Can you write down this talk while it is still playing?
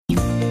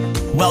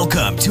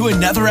Welcome to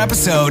another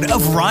episode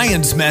of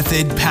Ryan's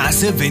Method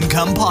Passive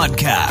Income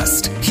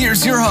Podcast.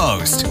 Here's your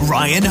host,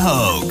 Ryan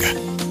Hogue.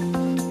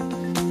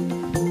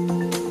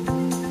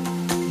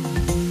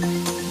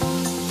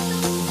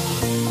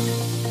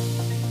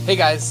 Hey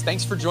guys,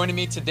 thanks for joining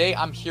me. Today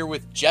I'm here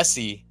with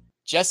Jesse.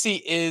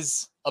 Jesse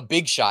is a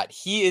big shot.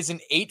 He is an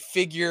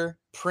 8-figure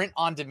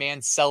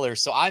print-on-demand seller,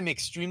 so I'm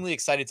extremely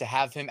excited to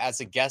have him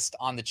as a guest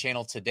on the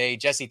channel today.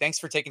 Jesse, thanks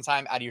for taking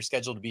time out of your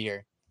schedule to be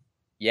here.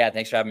 Yeah,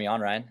 thanks for having me on,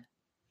 Ryan.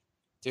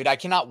 Dude, I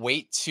cannot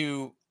wait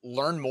to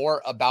learn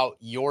more about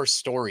your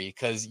story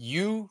because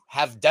you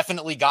have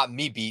definitely got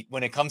me beat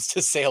when it comes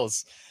to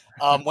sales.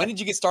 When did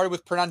you get started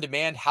with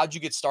print-on-demand? How'd you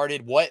get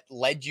started? What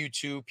led you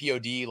to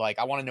POD?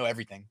 I want to know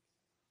everything.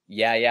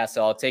 Yeah.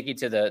 So I'll take you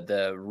to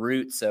the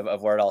roots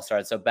of where it all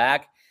started. So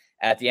back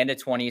at the end of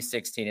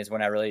 2016 is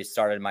when I really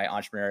started my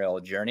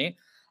entrepreneurial journey.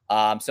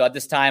 So at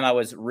this time, I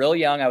was real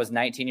young. I was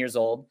 19 years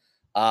old.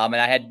 And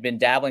I had been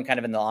dabbling kind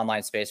of in the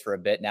online space for a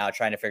bit now,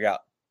 trying to figure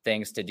out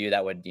things to do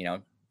that would,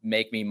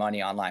 make me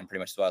money online, pretty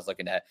much is what I was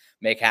looking to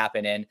make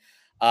happen. And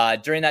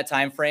during that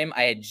time frame,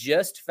 I had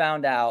just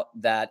found out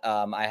that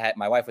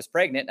my wife was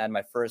pregnant and I had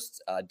my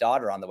first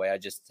daughter on the way. I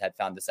just had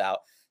found this out.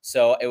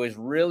 So it was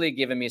really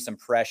giving me some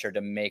pressure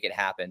to make it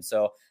happen.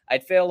 So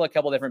I'd failed a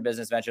couple different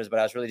business ventures, but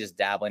I was really just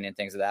dabbling in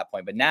things at that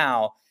point. But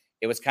now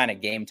it was kind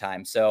of game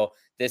time. So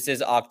this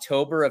is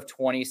October of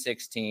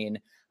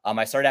 2016.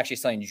 I started actually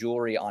selling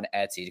jewelry on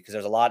Etsy because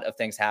there's a lot of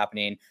things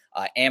happening.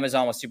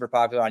 Amazon was super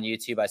popular on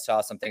YouTube. I saw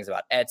some things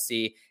about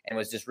Etsy and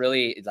was just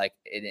really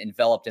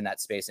enveloped in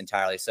that space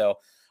entirely. So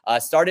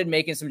started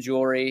making some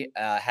jewelry,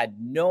 had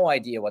no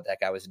idea what the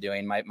heck I was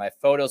doing. My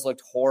photos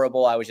looked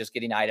horrible. I was just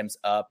getting items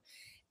up.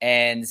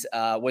 And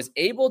was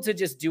able to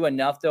just do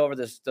enough though over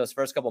those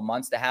first couple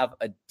months to have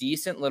a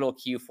decent little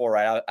Q4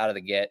 right out of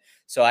the get.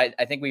 So I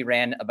think we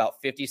ran about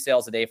 50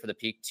 sales a day for the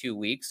peak 2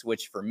 weeks,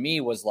 which for me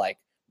was like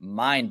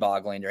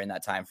mind-boggling during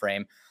that time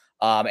frame.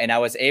 And I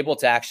was able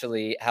to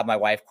actually have my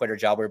wife quit her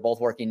job. We were both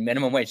working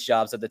minimum wage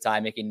jobs at the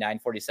time, making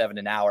 $9.47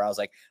 an hour. I was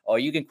like, oh,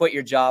 you can quit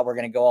your job. We're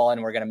going to go all in.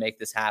 We're going to make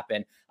this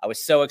happen. I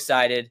was so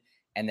excited.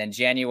 And then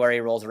January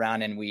rolls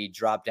around and we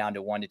dropped down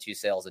to 1 to 2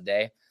 sales a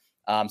day.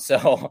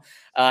 So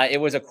it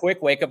was a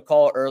quick wake-up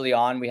call early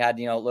on. We had,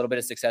 a little bit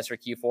of success for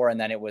Q4, and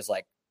then it was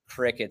like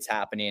crickets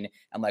happening.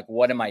 I'm like,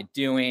 what am I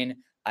doing?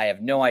 I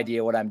have no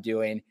idea what I'm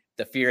doing.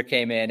 The fear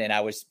came in, and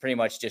I was pretty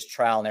much just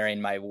trial and erroring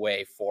my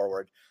way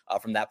forward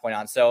from that point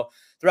on. So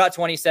throughout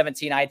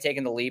 2017, I had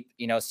taken the leap,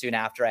 soon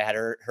after I had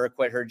her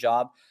quit her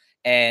job.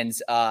 And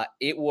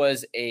it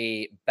was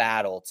a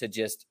battle to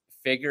just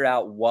figure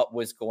out what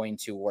was going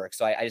to work.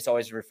 So I just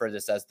always refer to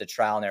this as the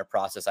trial and error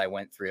process I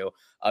went through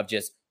of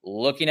just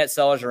looking at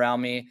sellers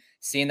around me,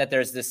 seeing that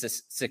there's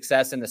this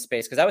success in the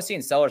space. Because I was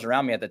seeing sellers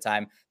around me at the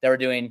time that were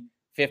doing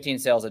 15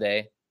 sales a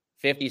day,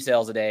 50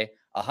 sales a day,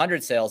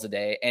 100 sales a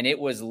day. And it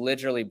was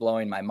literally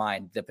blowing my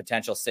mind, the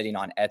potential sitting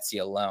on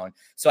Etsy alone.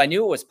 So I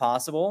knew it was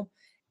possible.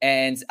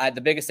 And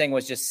the biggest thing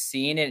was just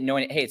seeing it and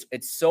knowing, hey,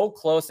 it's so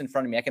close in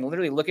front of me. I can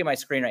literally look at my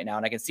screen right now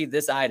and I can see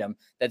this item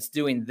that's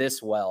doing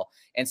this well.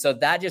 And so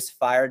that just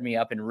fired me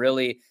up and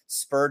really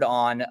spurred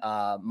on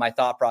my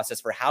thought process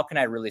for how can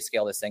I really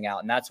scale this thing out?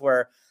 And that's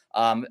where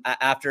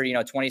after,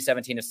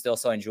 2017 is still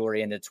selling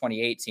jewelry into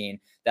 2018,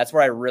 that's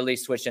where I really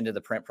switched into the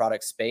print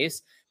product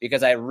space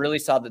because I really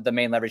saw that the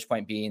main leverage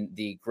point being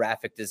the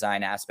graphic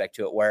design aspect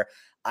to it, where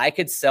I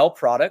could sell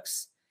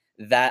products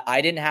that I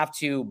didn't have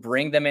to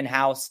bring them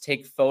in-house,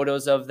 take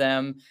photos of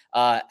them,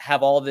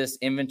 have all this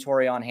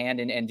inventory on hand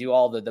and do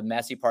all the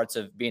messy parts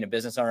of being a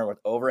business owner with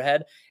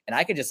overhead. And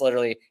I could just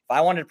literally, if I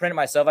wanted to print it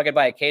myself, I could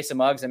buy a case of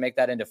mugs and make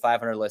that into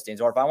 500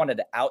 listings. Or if I wanted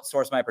to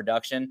outsource my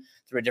production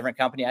through a different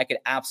company, I could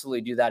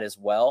absolutely do that as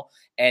well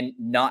and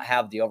not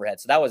have the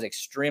overhead. So that was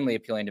extremely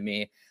appealing to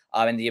me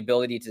and the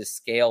ability to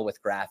scale with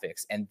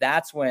graphics. And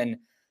that's when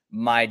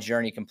my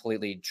journey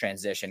completely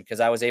transitioned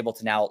because I was able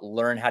to now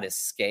learn how to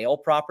scale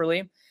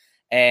properly.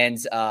 And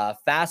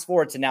fast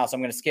forward to now, so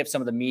I'm going to skip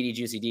some of the meaty,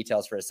 juicy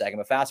details for a second,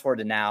 but fast forward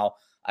to now,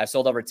 I've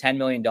sold over $10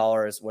 million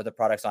worth of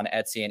products on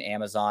Etsy and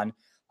Amazon.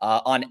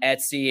 On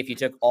Etsy, if you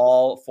took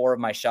all 4 of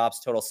my shop's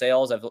total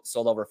sales, I've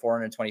sold over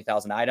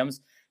 420,000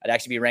 items. I'd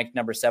actually be ranked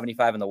number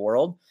 75 in the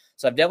world.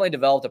 So I've definitely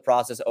developed a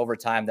process over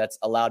time that's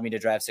allowed me to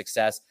drive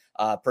success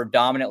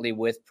predominantly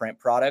with print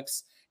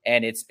products.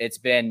 And it's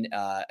been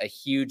a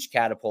huge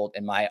catapult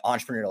in my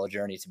entrepreneurial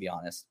journey, to be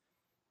honest.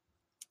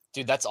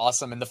 Dude, that's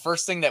awesome. And the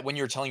first thing that when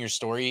you were telling your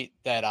story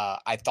that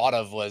I thought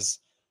of was,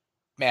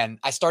 man,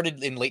 I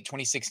started in late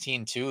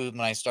 2016 too,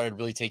 when I started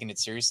really taking it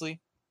seriously,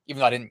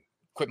 even though I didn't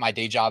quit my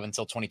day job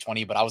until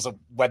 2020, but I was a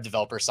web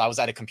developer. So I was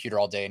at a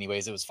computer all day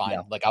anyways. It was fine.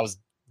 Yeah. I was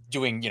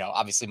doing,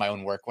 obviously my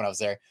own work when I was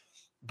there,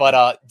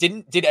 but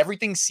did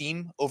everything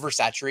seem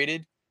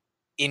oversaturated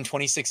in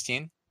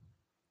 2016?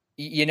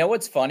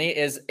 What's funny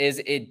is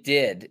it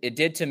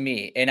did to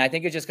me. And I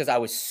think it's just because I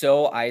was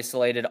so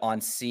isolated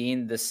on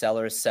seeing the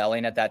sellers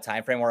selling at that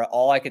time frame where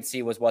all I could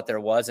see was what there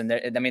was. And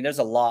there's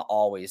a lot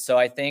always. So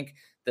I think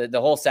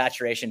the whole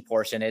saturation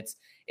portion, it's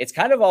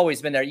kind of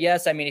always been there.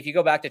 Yes. If you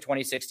go back to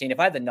 2016, if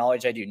I had the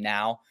knowledge I do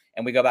now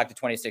and we go back to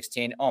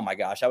 2016, oh my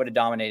gosh, I would have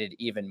dominated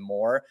even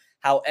more.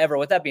 However,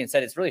 with that being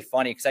said, it's really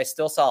funny because I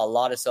still saw a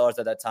lot of sellers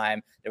at that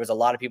time. There was a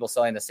lot of people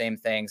selling the same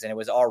things, and it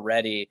was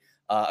already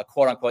a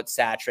quote unquote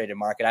saturated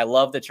market. I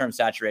love the term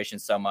saturation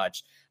so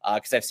much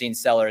because I've seen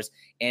sellers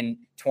in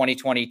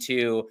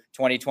 2022,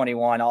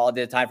 2021, all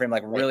the time frame,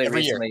 like really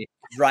recently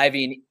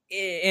driving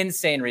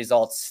insane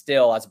results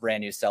still as a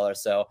brand new seller.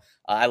 So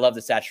I love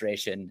the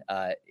saturation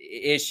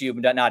issue,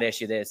 but not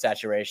issue, the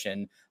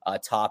saturation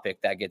topic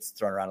that gets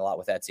thrown around a lot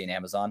with Etsy and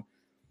Amazon.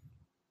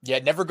 Yeah,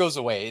 it never goes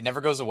away. It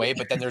never goes away.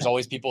 But then there's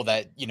always people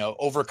that,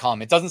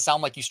 overcome. It doesn't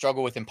sound like you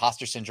struggle with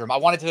imposter syndrome. I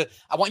want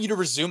you to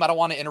resume. I don't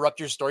want to interrupt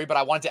your story, but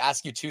I wanted to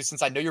ask you too,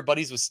 since I know you're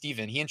buddies with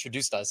Steven. He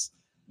introduced us.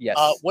 Yes.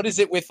 What is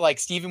it with like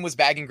Steven was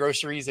bagging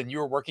groceries and you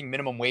were working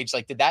minimum wage?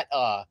 Like,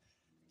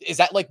 is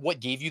that like what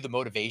gave you the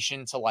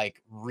motivation to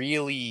like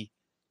really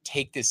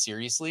take this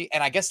seriously?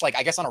 And I guess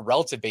on a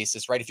relative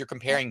basis, right? If you're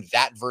comparing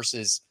that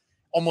versus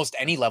almost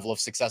any level of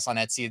success on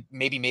Etsy, it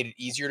maybe made it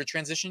easier to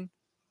transition.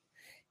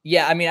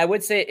 Yeah, I mean, I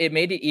would say it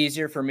made it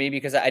easier for me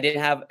because I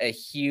didn't have a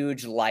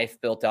huge life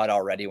built out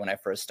already when I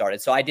first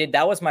started. So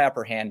that was my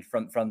upper hand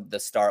from the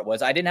start.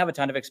 Was I didn't have a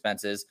ton of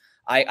expenses.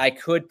 I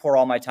could pour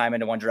all my time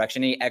into one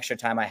direction, any extra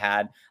time I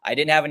had. I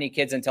didn't have any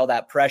kids until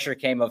that pressure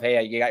came of,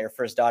 hey, you got your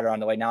first daughter on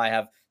the way. Now I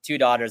have 2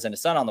 daughters and a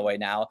son on the way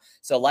now.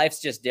 So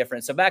life's just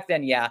different. So back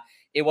then, yeah,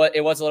 it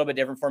was a little bit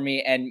different for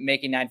me, and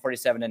making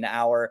 $9.47 an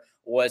hour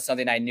was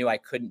something I knew I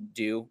couldn't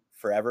do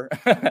forever.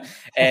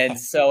 And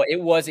so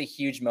it was a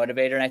huge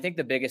motivator. And I think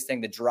the biggest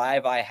thing, the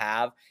drive I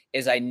have,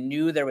 is I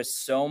knew there was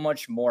so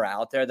much more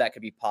out there that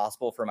could be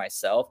possible for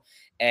myself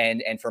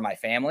and for my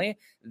family,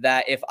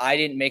 that if I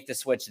didn't make the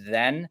switch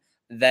then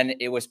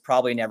it was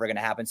probably never going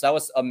to happen. So that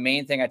was a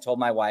main thing I told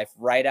my wife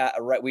we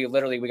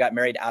got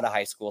married out of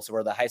high school. So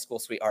we're the high school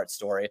sweetheart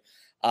story.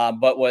 I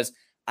told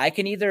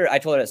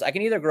her this, I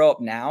can either grow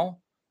up now,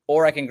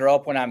 or I can grow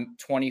up when I'm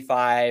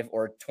 25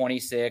 or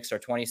 26 or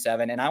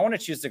 27. And I want to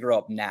choose to grow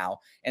up now.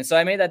 And so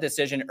I made that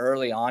decision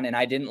early on, and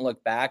I didn't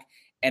look back.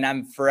 And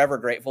I'm forever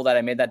grateful that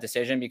I made that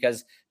decision,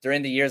 because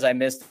during the years I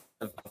missed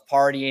of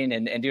partying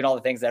and doing all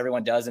the things that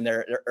everyone does in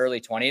their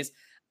early 20s,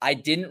 I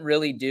didn't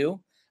really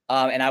do.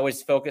 And I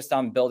was focused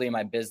on building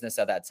my business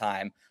at that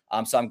time.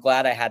 So I'm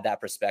glad I had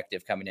that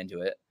perspective coming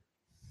into it.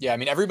 Yeah. I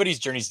mean, everybody's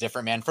journey is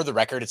different, man. For the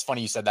record, it's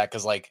funny you said that,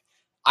 because like,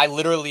 I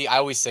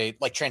always say,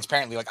 like,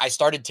 transparently, like, I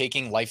started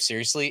taking life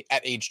seriously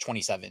at age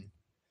 27.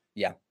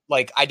 Yeah.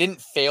 Like, I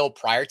didn't fail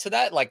prior to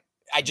that. Like,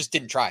 I just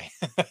didn't try.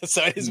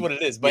 So it is what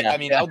it is. But yeah, I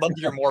mean, I would love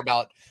to hear more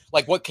about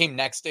like what came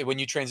next when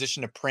you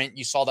transitioned to print.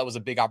 You saw that was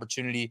a big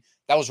opportunity.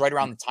 That was right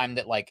around the time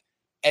that like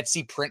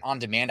Etsy print on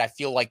demand, I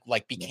feel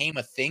like became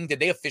a thing. Did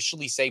they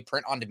officially say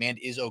print on demand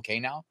is okay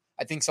now?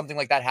 I think something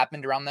like that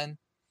happened around then.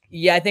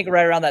 Yeah, I think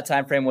right around that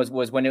time frame was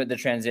when the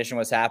transition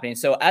was happening.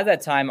 So at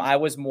that time, I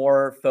was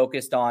more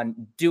focused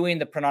on doing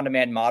the print on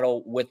demand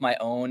model with my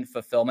own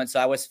fulfillment. So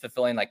I was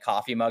fulfilling like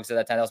coffee mugs at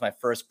that time. That was my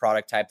first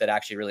product type that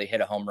actually really hit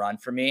a home run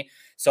for me.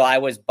 So I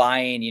was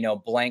buying,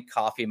 blank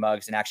coffee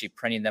mugs and actually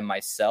printing them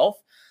myself,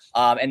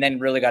 and then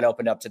really got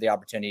opened up to the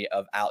opportunity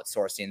of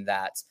outsourcing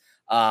that.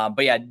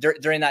 But yeah,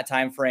 during that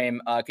time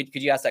frame,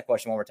 could you ask that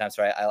question one more time?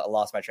 Sorry, I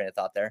lost my train of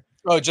thought there.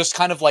 Oh, just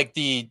kind of like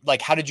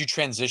how did you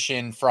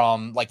transition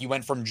from, like, you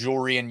went from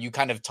jewelry, and you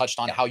kind of touched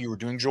on how you were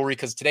doing jewelry,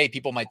 because today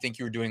people might think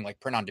you were doing like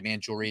print on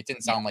demand jewelry. It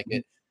didn't sound like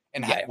it.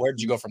 And where did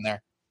you go from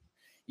there?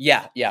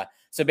 Yeah.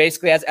 So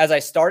basically, as I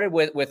started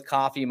with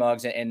coffee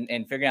mugs and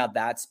figuring out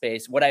that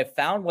space, what I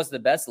found was the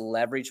best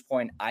leverage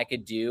point I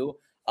could do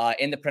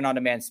in the print on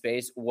demand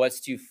space was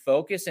to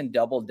focus and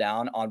double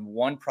down on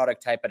one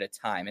product type at a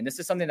time. And this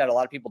is something that a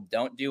lot of people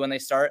don't do when they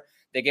start.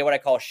 They get what I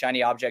call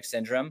shiny object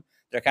syndrome.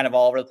 They're kind of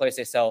all over the place.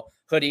 They sell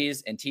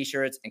hoodies and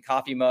t-shirts and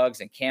coffee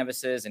mugs and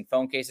canvases and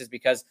phone cases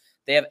because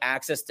they have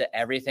access to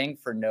everything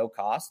for no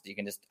cost. You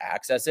can just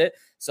access it.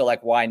 So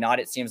like, why not?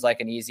 It seems like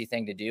an easy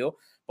thing to do.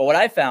 But what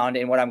I found,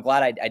 and what I'm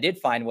glad I did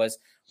find, was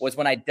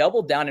when I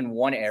doubled down in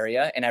one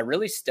area and I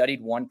really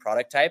studied one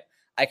product type,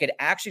 I could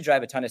actually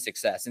drive a ton of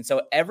success. And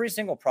so every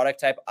single product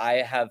type I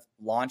have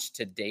launched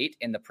to date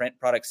in the print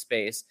product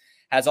space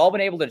has all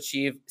been able to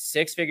achieve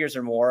 6 figures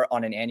or more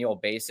on an annual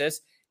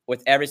basis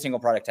with every single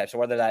product type. So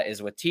whether that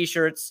is with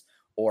t-shirts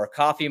or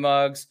coffee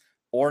mugs,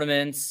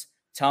 ornaments,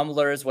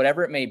 tumblers,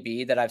 whatever it may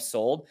be that I've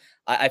sold,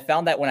 I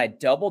found that when I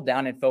double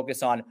down and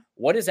focus on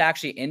what is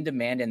actually in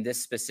demand in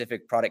this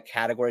specific product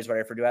categories, what I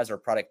refer to as, or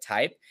product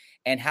type,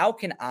 and how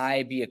can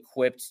I be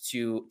equipped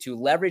to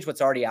leverage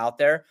what's already out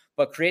there,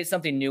 but create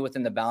something new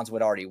within the bounds of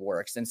what already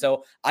works. And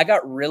so I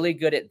got really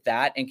good at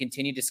that and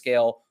continued to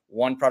scale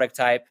one product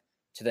type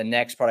to the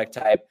next product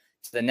type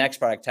to the next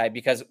product type,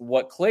 because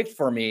what clicked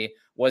for me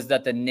was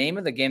that the name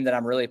of the game that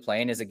I'm really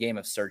playing is a game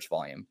of search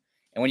volume.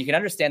 And when you can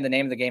understand the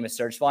name of the game is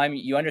search volume,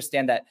 you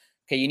understand that,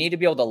 okay, you need to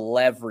be able to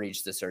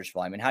leverage the search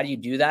volume. And how do you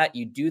do that?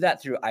 You do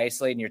that through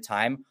isolating your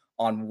time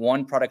on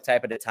one product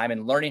type at a time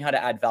and learning how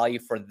to add value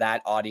for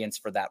that audience,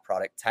 for that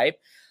product type,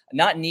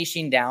 not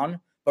niching down,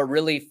 but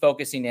really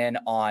focusing in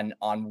on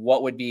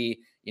what would be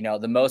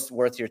the most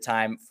worth your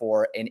time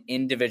for an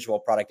individual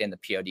product in the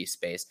POD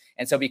space.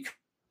 And so because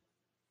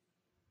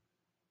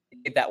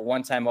that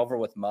one time over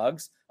with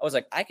mugs, I was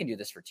like, I can do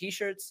this for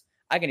t-shirts.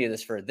 I can do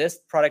this for this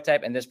product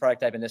type and this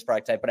product type and this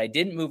product type. But I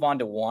didn't move on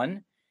to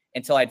one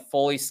until I'd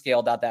fully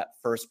scaled out that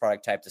first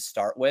product type to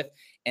start with.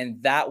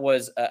 And that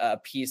was a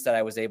piece that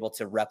I was able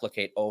to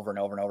replicate over and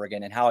over and over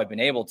again, and how I've been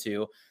able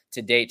to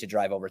date to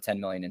drive over 10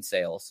 million in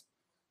sales.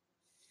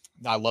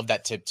 I love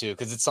that tip too,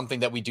 because it's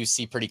something that we do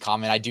see pretty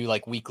common. I do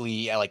like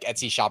weekly like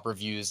Etsy shop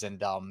reviews,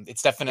 and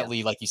it's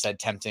definitely, like you said,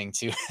 tempting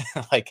to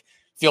like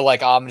feel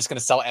like, oh, I'm just going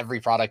to sell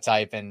every product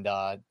type. And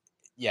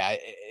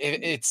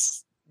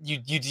it's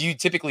you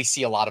typically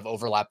see a lot of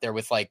overlap there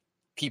with like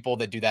people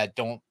that do that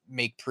don't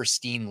make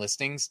pristine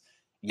listings.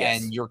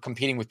 Yes. And you're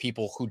competing with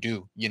people who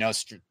do,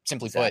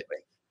 simply put.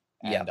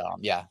 And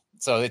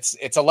so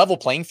it's a level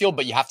playing field,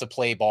 but you have to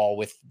play ball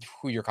with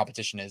who your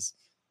competition is.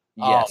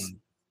 Yes.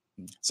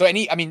 So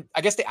I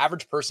guess the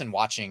average person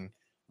watching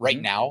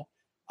right now,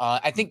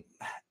 I think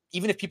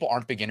even if people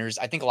aren't beginners,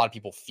 I think a lot of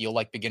people feel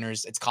like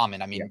beginners. It's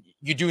common.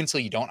 You do until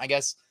you don't, I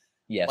guess.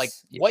 Yes. Like,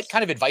 what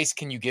kind of advice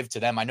can you give to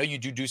them? I know you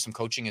do some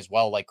coaching as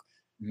well. Like,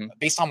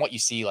 based on what you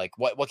see, like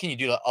what can you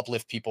do to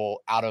uplift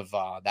people out of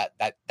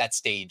that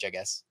stage, I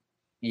guess?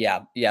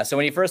 Yeah. So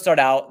when you first start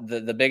out,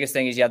 the biggest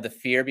thing is you have the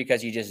fear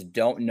because you just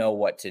don't know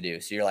what to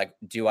do. So you're like,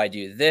 do I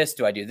do this?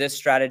 Do I do this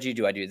strategy?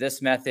 Do I do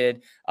this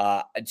method?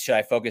 Should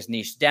I focus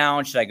niche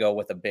down? Should I go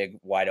with a big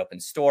wide open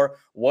store?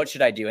 What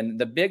should I do? And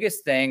the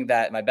biggest thing,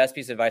 that my best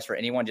piece of advice for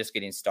anyone just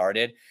getting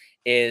started,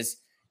 is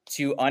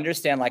to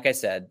understand, like I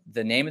said,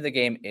 the name of the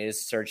game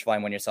is search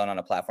volume when you're selling on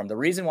a platform. The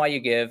reason why you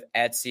give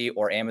Etsy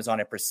or Amazon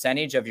a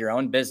percentage of your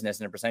own business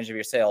and a percentage of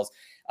your sales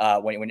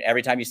when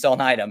every time you sell an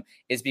item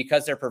is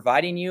because they're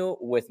providing you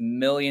with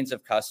millions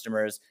of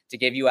customers to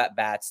give you at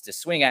bats to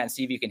swing at and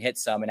see if you can hit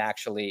some and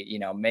actually,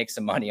 make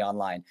some money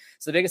online.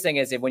 So the biggest thing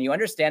is, if when you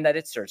understand that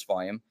it's search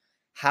volume,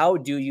 how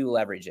do you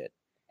leverage it?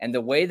 And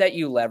the way that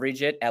you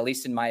leverage it, at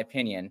least in my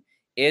opinion,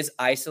 is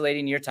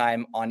isolating your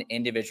time on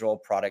individual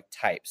product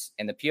types.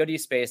 In the POD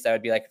space, that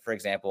would be like, for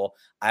example,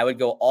 I would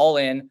go all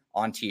in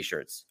on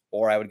t-shirts,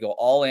 or I would go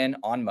all in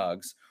on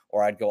mugs,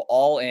 or I'd go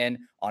all in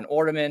on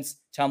ornaments,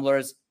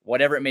 tumblers,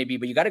 whatever it may be,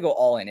 but you got to go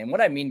all in. And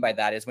what I mean by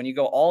that is, when you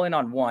go all in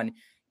on one,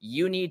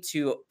 you need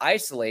to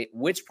isolate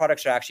which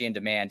products are actually in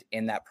demand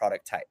in that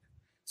product type.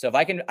 So if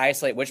I can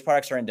isolate which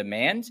products are in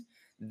demand,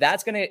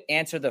 that's going to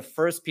answer the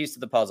first piece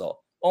of the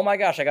puzzle. Oh my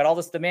gosh, I got all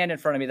this demand in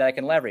front of me that I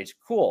can leverage.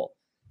 Cool.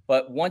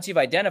 But once you've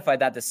identified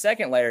that, the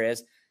second layer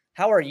is,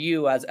 how are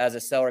you as a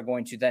seller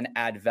going to then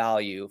add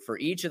value for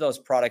each of those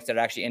products that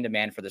are actually in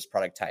demand for this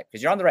product type?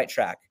 Because you're on the right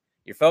track.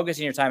 You're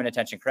focusing your time and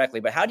attention correctly,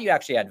 but how do you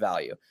actually add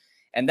value?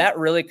 And that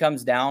really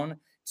comes down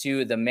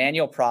to the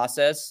manual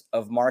process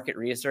of market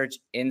research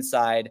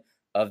inside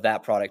of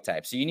that product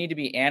type. So you need to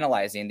be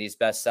analyzing these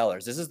best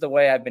sellers. This is the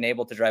way I've been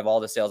able to drive all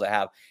the sales I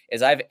have,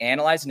 is I've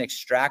analyzed and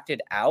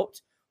extracted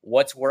out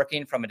what's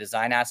working from a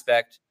design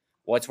aspect,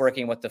 what's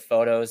working with the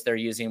photos they're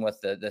using,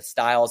 with the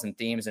styles and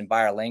themes and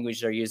buyer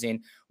language they're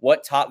using,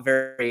 what top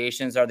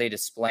variations are they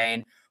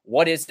displaying,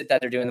 what is it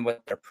that they're doing with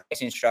their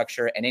pricing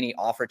structure and any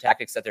offer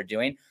tactics that they're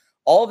doing.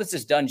 All of this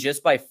is done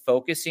just by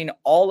focusing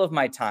all of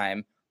my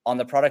time on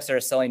the products that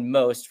are selling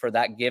most for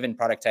that given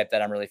product type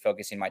that I'm really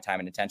focusing my time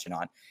and attention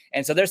on.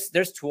 And so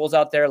there's tools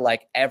out there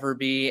like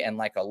Everbee and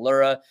like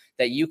Allura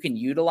that you can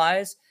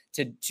utilize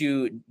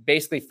to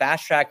basically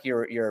fast track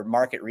your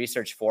market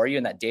research for you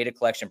in that data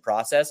collection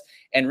process,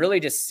 and really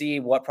just see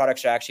what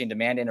products are actually in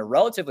demand in a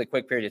relatively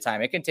quick period of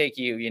time. It can take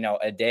you,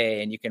 a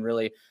day, and you can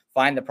really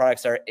find the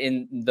products that are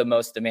in the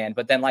most demand.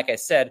 But then, like I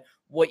said,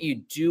 what you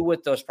do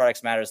with those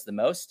products matters the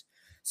most.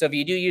 So if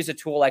you do use a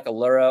tool like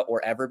Allura or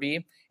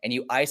Everbee and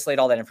you isolate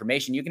all that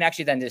information, you can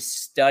actually then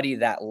just study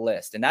that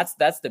list. And that's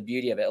the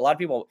beauty of it. A lot of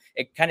people,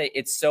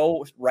 it's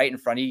so right in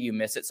front of you, you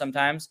miss it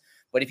sometimes.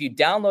 But if you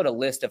download a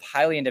list of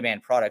highly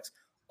in-demand products,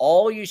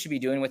 all you should be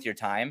doing with your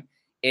time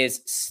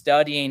is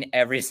studying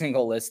every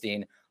single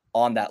listing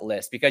on that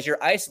list, because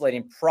you're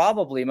isolating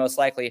probably most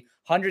likely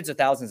hundreds of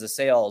thousands of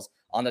sales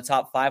on the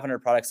top 500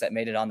 products that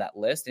made it on that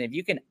list. And if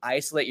you can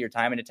isolate your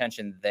time and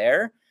attention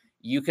there,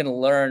 you can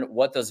learn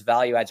what those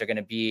value adds are going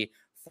to be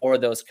for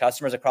those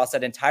customers across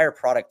that entire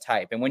product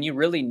type. And when you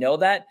really know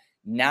that,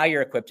 now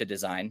you're equipped to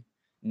design.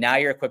 Now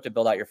you're equipped to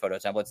build out your photo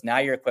templates. Now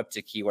you're equipped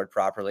to keyword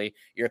properly.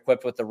 You're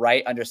equipped with the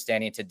right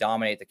understanding to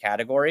dominate the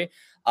category.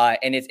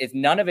 And it's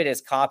none of it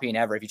is copying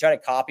ever. If you try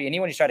to copy,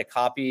 anyone who's try to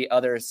copy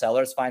other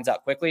sellers finds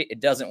out quickly it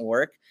doesn't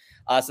work.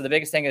 So the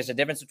biggest thing is the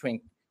difference between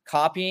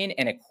copying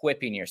and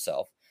equipping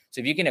yourself.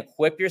 So if you can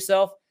equip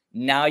yourself,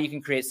 now you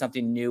can create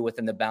something new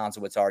within the bounds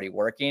of what's already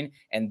working.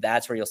 And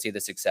that's where you'll see the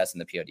success in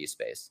the POD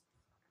space.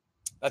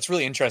 That's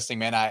really interesting,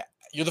 man.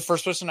 You're the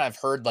first person I've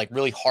heard like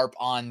really harp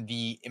on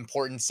the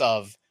importance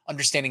of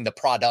understanding the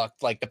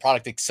product, like the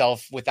product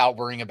itself, without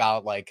worrying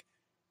about like,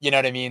 you know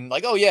what I mean?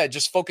 Like, oh yeah,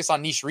 just focus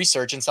on niche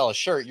research and sell a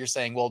shirt. You're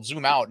saying, well,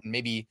 zoom out and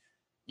maybe,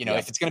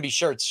 if it's going to be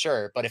shirts,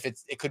 sure. But if it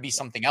could be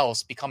something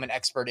else, become an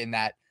expert in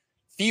that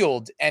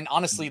field. And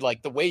honestly,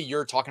 like the way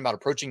you're talking about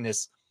approaching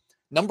this,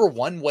 number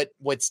one,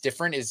 what's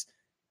different is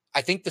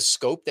I think the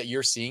scope that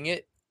you're seeing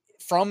it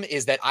from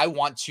is that I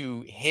want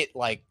to hit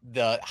like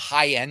the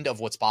high end of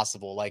what's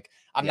possible. Like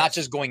I'm not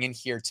just going in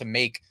here to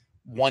make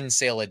one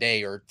sale a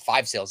day or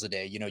 5 sales a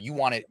day. You know, you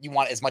want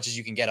as much as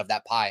you can get of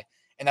that pie.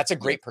 And that's a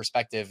great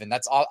perspective. And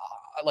that's all,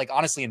 like,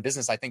 honestly, in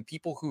business, I think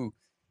people who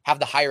have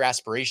the higher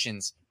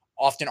aspirations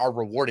often are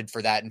rewarded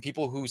for that. And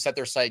people who set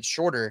their sights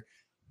shorter,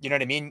 you know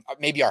what I mean?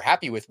 Maybe are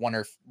happy with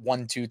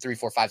 1, 2, 3,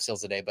 4, 5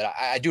 sales a day. But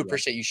I do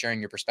appreciate you sharing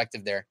your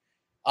perspective there.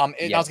 And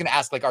I was going to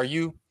ask, like, are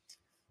you,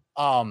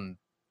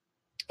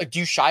 like, do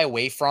you shy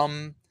away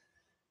from,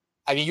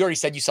 I mean, you already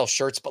said you sell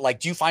shirts, but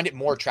like, do you find it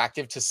more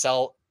attractive to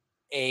sell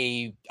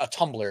a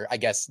tumbler, I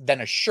guess,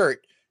 than a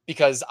shirt?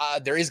 Because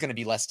there is going to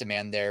be less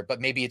demand there, but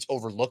maybe it's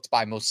overlooked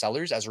by most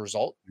sellers as a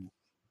result.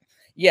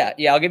 Yeah.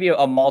 I'll give you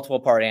a multiple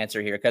part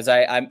answer here because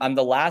I'm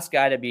the last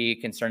guy to be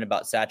concerned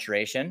about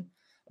saturation,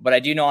 but I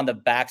do know on the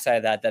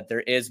backside of that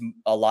there is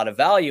a lot of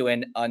value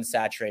in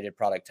unsaturated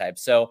product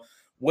types. So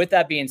with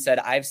that being said,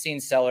 I've seen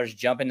sellers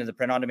jump into the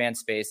print-on-demand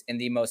space in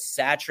the most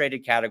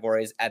saturated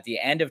categories at the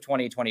end of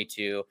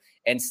 2022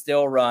 and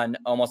still run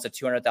almost a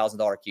 $200,000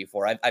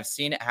 Q4. I've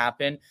seen it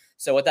happen.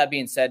 So with that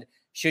being said,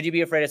 should you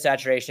be afraid of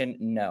saturation?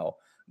 No.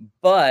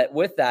 But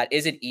with that,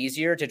 is it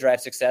easier to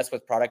drive success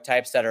with product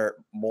types that are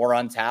more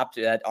untapped,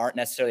 that aren't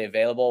necessarily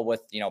available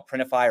with,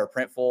 Printify or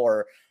Printful,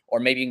 or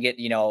maybe you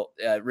can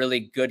get,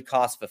 really good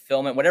cost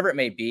fulfillment, whatever it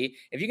may be.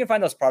 If you can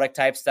find those product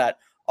types that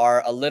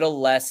are a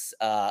little less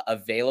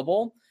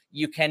available,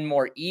 you can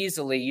more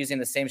easily, using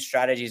the same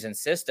strategies and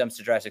systems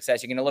to drive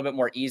success, you can a little bit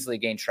more easily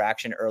gain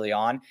traction early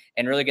on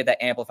and really get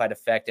that amplified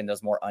effect in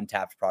those more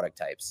untapped product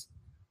types.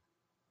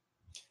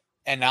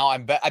 And now I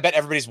bet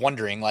everybody's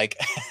wondering, like,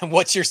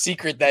 what's your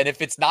secret then?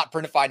 If it's not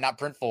Printify, not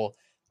Printful,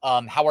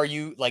 how are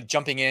you like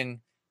jumping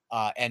in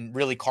and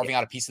really carving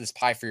out a piece of this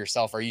pie for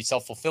yourself? Are you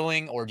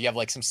self-fulfilling, or do you have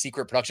like some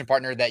secret production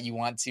partner that you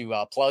want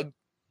to plug?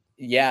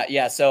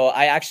 Yeah. So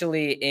I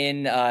actually,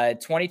 in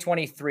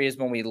 2023 is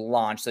when we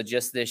launched. So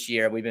just this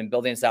year, we've been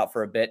building this out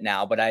for a bit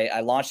now, but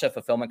I launched a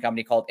fulfillment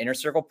company called Inner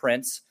Circle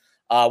Prints.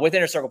 With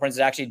Inner Circle Prints,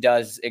 it actually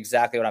does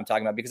exactly what I'm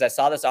talking about, because I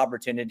saw this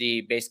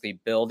opportunity basically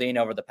building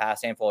over the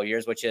past handful of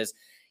years, which is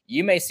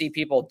you may see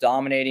people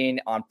dominating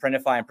on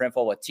Printify and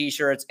Printful with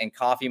t-shirts and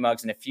coffee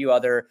mugs and a few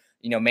other,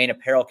 main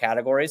apparel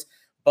categories.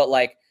 But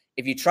like,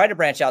 if you try to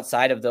branch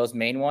outside of those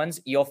main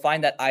ones, you'll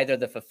find that either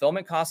the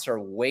fulfillment costs are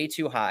way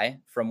too high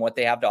from what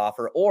they have to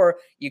offer, or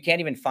you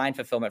can't even find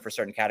fulfillment for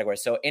certain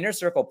categories. So Inner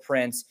Circle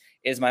Prints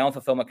is my own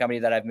fulfillment company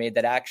that I've made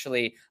that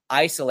actually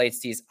isolates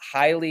these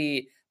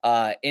highly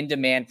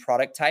in-demand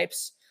product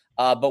types,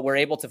 but we're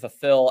able to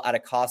fulfill at a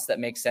cost that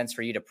makes sense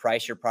for you to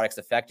price your products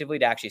effectively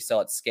to actually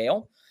sell at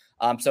scale.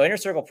 So Inner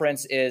Circle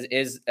Prints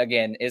is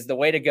the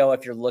way to go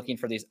if you're looking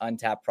for these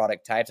untapped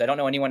product types. I don't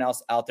know anyone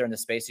else out there in the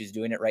space who's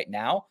doing it right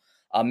now.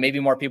 Maybe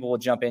more people will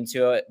jump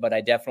into it, but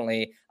I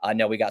definitely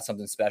know we got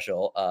something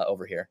special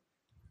over here.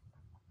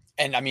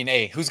 And I mean,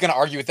 hey, who's going to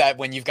argue with that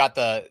when you've got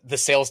the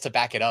sales to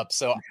back it up?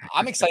 So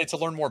I'm excited to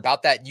learn more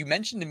about that. You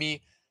mentioned to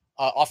me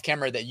off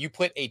camera that you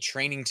put a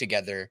training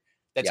together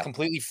that's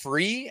completely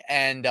free.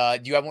 And do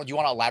you want to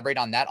elaborate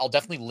on that? I'll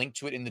definitely link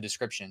to it in the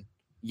description.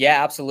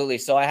 Yeah, absolutely.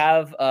 So I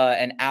have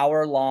an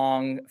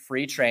hour-long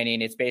free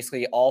training. It's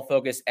basically all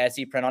focused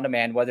Etsy print on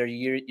demand, whether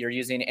you're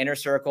using Inner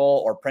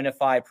Circle or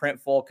Printify,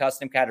 Printful,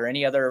 Custom Cat, or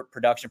any other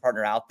production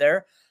partner out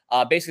there.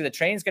 Basically, the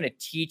training is going to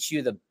teach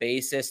you the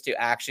basis to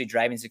actually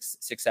driving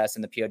success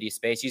in the POD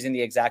space using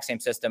the exact same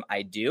system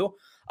I do.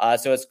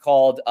 So it's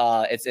called,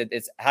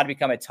 it's how to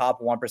become a top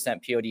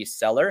 1% POD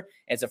seller.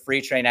 It's a free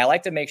training. I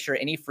like to make sure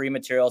any free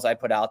materials I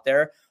put out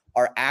there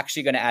are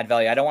actually going to add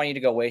value. I don't want you to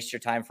go waste your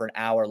time for an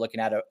hour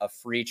looking at a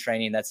free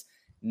training that's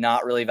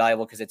not really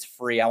valuable because it's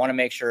free. I want to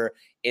make sure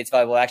it's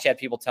valuable. I actually had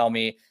people tell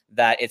me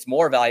that it's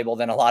more valuable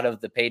than a lot of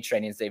the paid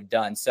trainings they've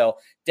done. So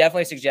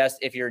definitely suggest,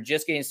 if you're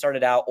just getting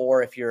started out,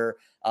 or if you're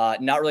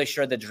not really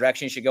sure the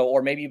direction you should go,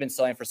 or maybe you've been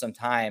selling for some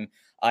time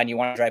and you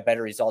want to drive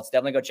better results,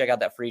 definitely go check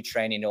out that free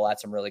training. It'll add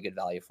some really good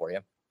value for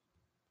you.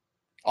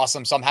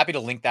 Awesome. So I'm happy to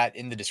link that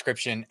in the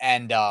description.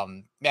 And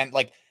man,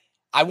 like,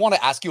 I want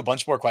to ask you a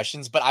bunch more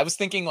questions, but I was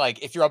thinking,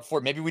 like, if you're up for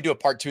it, maybe we do a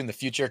part 2 in the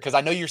future, because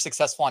I know you're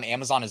successful on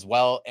Amazon as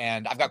well.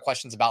 And I've got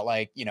questions about,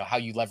 like, how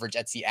you leverage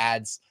Etsy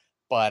ads.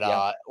 But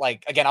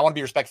like, again, I want to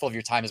be respectful of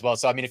your time as well.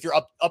 So, I mean, if you're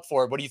up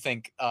for it, what do you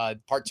think?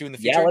 Part 2 in the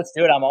future? Yeah, let's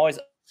do it. I'm always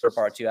up for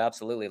part 2.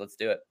 Absolutely. Let's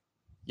do it.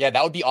 Yeah,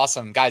 that would be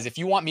awesome. Guys, if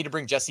you want me to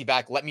bring Jesse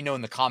back, let me know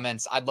in the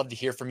comments. I'd love to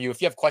hear from you.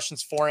 If you have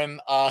questions for him,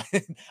 I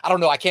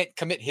don't know, I can't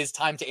commit his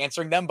time to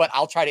answering them, but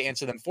I'll try to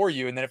answer them for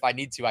you. And then if I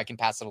need to, I can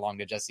pass it along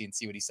to Jesse and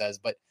see what he says.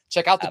 But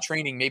check out the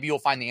training. Maybe you'll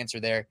find the answer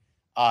there.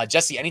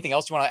 Jesse, anything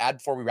else you want to add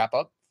before we wrap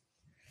up?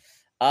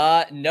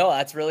 No,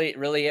 that's really,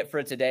 really it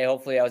for today.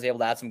 Hopefully I was able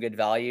to add some good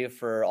value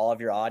for all of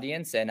your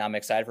audience, and I'm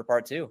excited for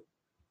part 2.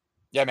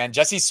 Yeah, man,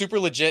 Jesse's super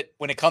legit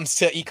when it comes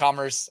to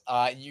e-commerce.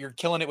 You're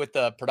killing it with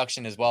the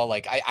production as well.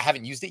 Like, I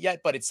haven't used it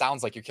yet, but it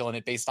sounds like you're killing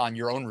it based on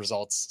your own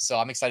results. So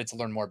I'm excited to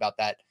learn more about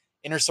that.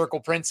 Inner Circle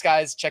Prints,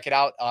 guys, check it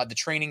out. The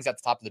training's at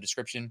the top of the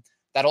description.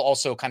 That'll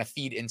also kind of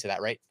feed into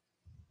that, right?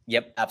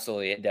 Yep,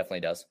 absolutely. It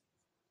definitely does.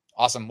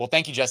 Awesome. Well,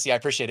 thank you, Jesse. I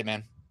appreciate it,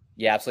 man.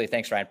 Yeah, absolutely.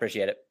 Thanks, Ryan.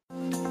 Appreciate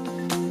it.